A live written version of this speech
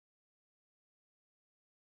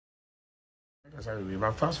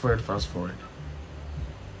But fast forward.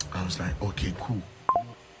 I was like, okay, cool.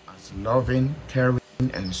 As loving, caring,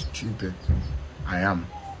 and stupid I am,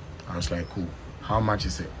 I was like, cool. How much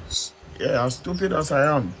is it? Yeah, as stupid as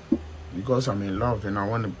I am, because I'm in love and I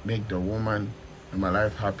want to make the woman in my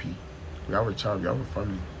life happy. We have a child, we have a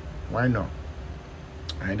family. Why not?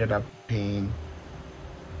 I ended up paying.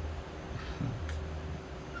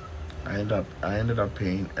 I ended up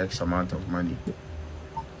paying X amount of money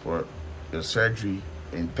for your surgery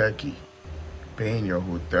in Turkey, paying your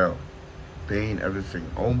hotel, paying everything.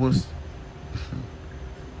 Almost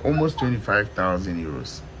 25,000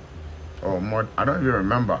 euros or more. I don't even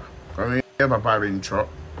remember. I mean, Papa in truck,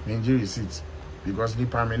 injury receipts because the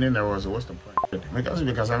permanent there was what's the point?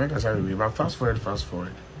 Because I make us happy. But fast forward. The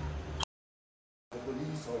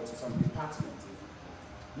police or to some department.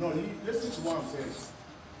 No, listen to what I'm saying.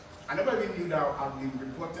 I never even knew that I've been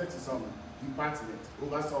reported to some department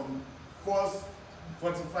over some forced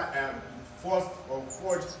or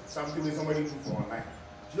forged something with somebody put for online.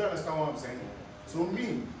 Do you understand what I'm saying? So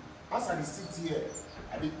me, as I sit here,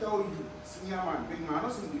 I will tell you, senior man, big man, I'm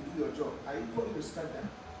not saying you do your job. I equally respect that.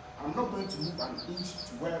 I'm not going to move an inch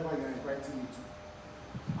to wherever you're inviting me to.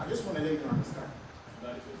 I just want to let you understand.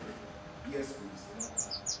 Yes,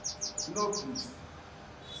 please. No, please.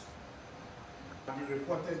 I've been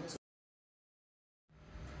reported to.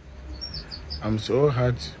 I'm so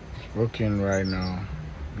heartbroken right now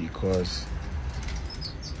because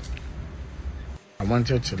I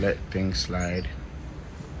wanted to let things slide.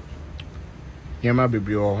 Yama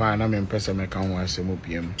BBL and I'm in person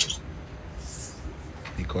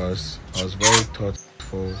because I was very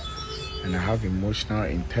thoughtful and I have emotional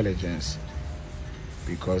intelligence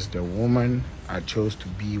because the woman I chose to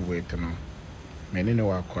be with, many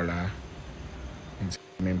know I call her.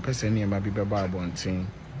 I'm in person Yama BBL bonting.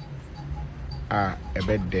 A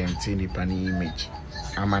bed denting the pani image.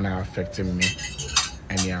 I'm affecting me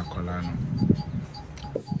and ya colano.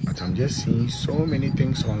 But I'm just seeing so many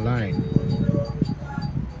things online.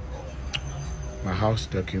 My house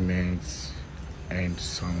documents and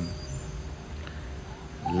some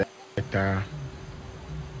letter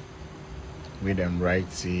with them right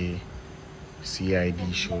say CID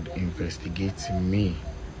should investigate me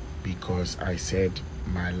because I said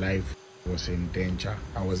my life was in danger.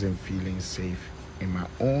 I wasn't feeling safe in my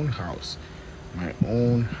own house, my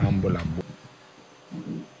own humble abode.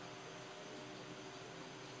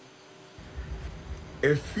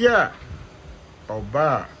 If you're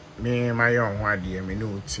Oba, me my own waddy, me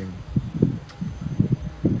no team.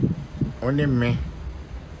 Only me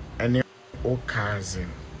and your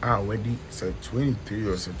cousin are already so 23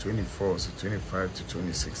 or so 24 or so 25 to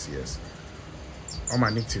 26 years. I'm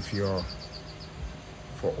a native here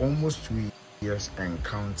for almost 2 years and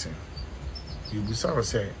counting. You will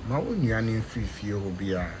say, my own yanning free fear will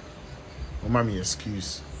be a mommy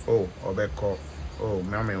excuse. Oh, Obeko, oh,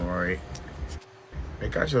 mammy worry. I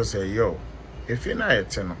can't just say, yo, if you're not a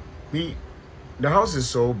tenor, me, the house is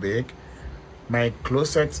so big, my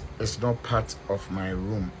closet is not part of my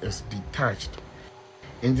room, it's detached.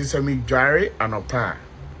 In the semi-dry and opa,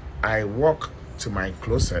 I walk to my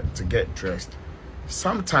closet to get dressed.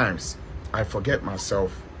 Sometimes I forget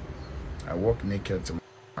myself. I walk naked to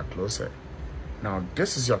my closet. Now,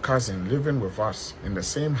 this is your cousin living with us in the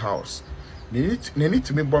same house. They need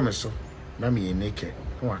to be bomb so. Now me naked.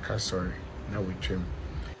 No, I can't, sorry. Now we trim.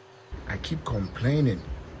 I keep complaining.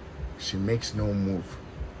 She makes no move.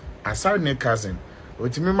 Aside my cousin,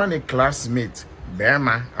 with me my classmate,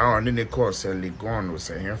 Bema, I only the course Legon was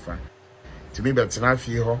a heifer. To me, but now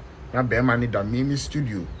feel her. Now Bema need a mimi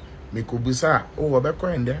studio. Me kubusa, oh,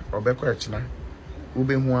 Obeko in there, Obeko Echna.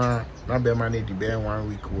 Ube mwa, na Bema need the bear 1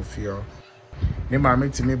 week will feel. Ne mama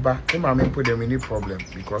to me back, ne mama put them in any problem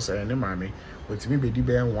because ne mama with me be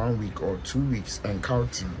there 1 week or 2 weeks and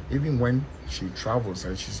counting, even when she travels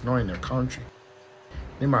and she's not in the country.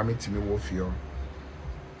 Ne mama to me will feel.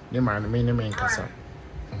 Ne mama me ne man kasa.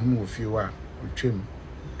 Who will feel what we trim.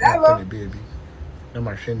 The baby. Ne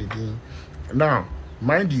ma sheni din. Now,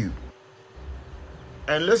 mind you,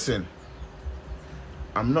 and listen,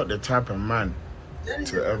 I'm not the type of man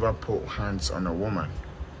to ever put hands on a woman.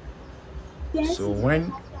 So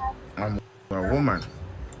when I'm a woman,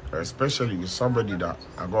 especially with somebody that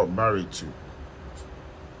I got married to,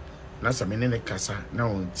 that's a minute casa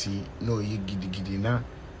now no you giddy na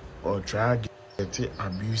or try get it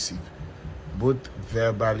abusive, both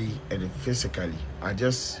verbally and physically. I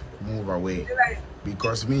just move away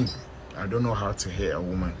because me, I don't know how to hate a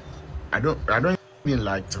woman. I don't even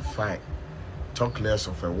like to fight. Talk less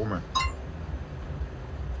of a woman.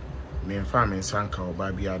 Me and family Sanka or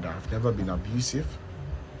Baby Ada. I've never been abusive.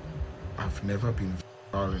 I've never been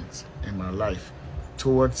violent in my life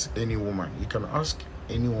towards any woman. You can ask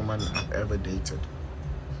any woman I've ever dated.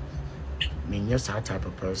 I mean, yes, that type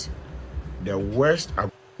of person. The worst I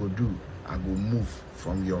will do, I will move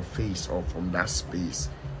from your face or from that space,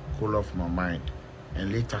 cool off my mind,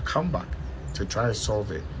 and later come back to try to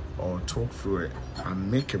solve it or talk through it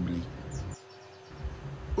amicably.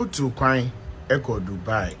 Utu kwai echo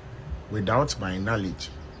Dubai without my knowledge.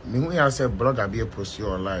 Me when I say blogger be a post you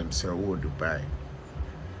online say oh Dubai.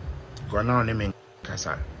 Go now name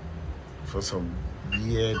kasa for some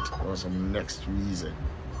weird or some next reason.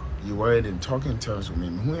 You were in talking terms with me.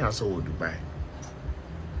 When I say oh Dubai.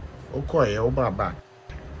 Okoye obaba.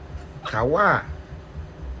 Kawa.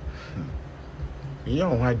 Me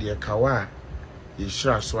yon wa de kawa. You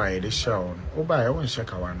sure so I the show. Oba I want share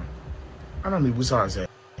kawa no. Ana me busa say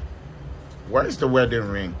where is the wedding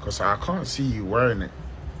ring? Because I can't see you wearing it.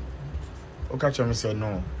 Okay, me say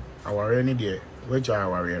no. Our rainy day. Where you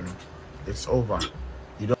our rain? It's over.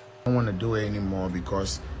 You don't want to do it anymore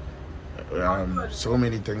because so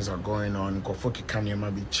many things are going on. Kofoki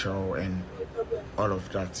Kanyama be chill and all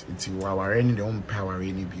of that. It's our rainy the only power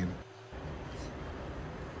rainy view.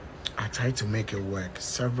 I tried to make it work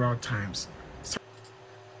several times.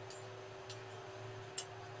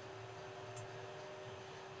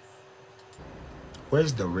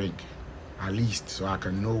 Where's the ring? At least so I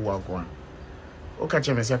can know what one.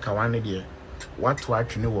 Okay, me say kawane there. What to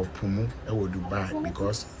actually wo pumu e wo Dubai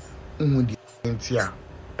because the intia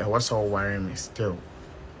it was all worrying me still.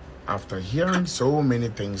 After hearing so many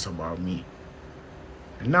things about me.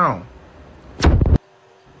 Now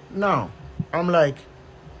I'm like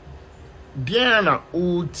Diana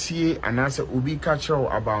Uti and I said Ubi catcher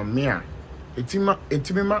about me.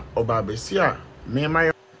 Etimima obabesia me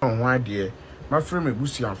my own why dear. My friend me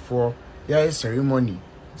busia for ya ceremony.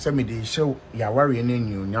 Say me dey show ya worry any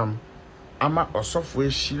new yam. Ama osofwe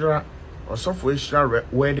shira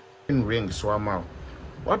wedding ring so I'm out.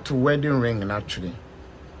 What wedding ring actually?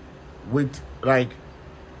 With like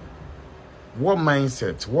what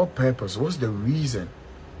mindset, what purpose, what's the reason?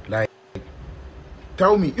 Like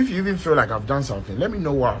tell me if you even feel like I've done something, let me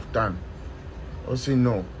know what I've done. Or say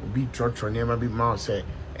no, be church or name be mouth say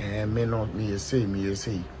me not me say.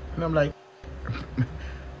 And I'm like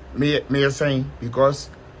me saying because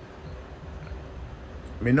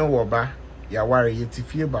me know what ba ya worry yet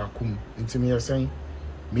fie ba kum into me saying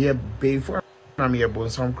me before me born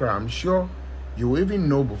some cry. I'm sure you even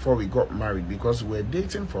know before we got married because we were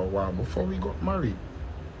dating for a while before we got married.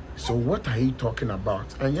 So what are you talking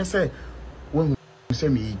about? And you say when you say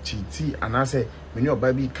me cheat and I say me no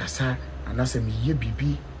baby kasa and I say me ye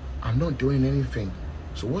bibi, I'm not doing anything.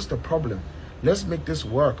 So what's the problem? Let's make this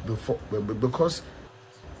work because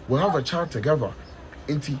we'll have a child together.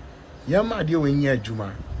 Inti yama deal when ye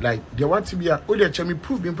juma like they want to be a chemi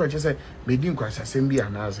proof being purchased me didn't quite assembly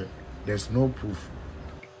and answer. There's no proof.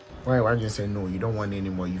 Why you say no, you don't want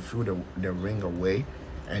anymore, you threw the ring away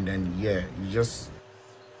and then yeah, you just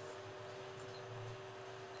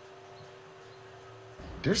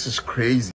this is crazy.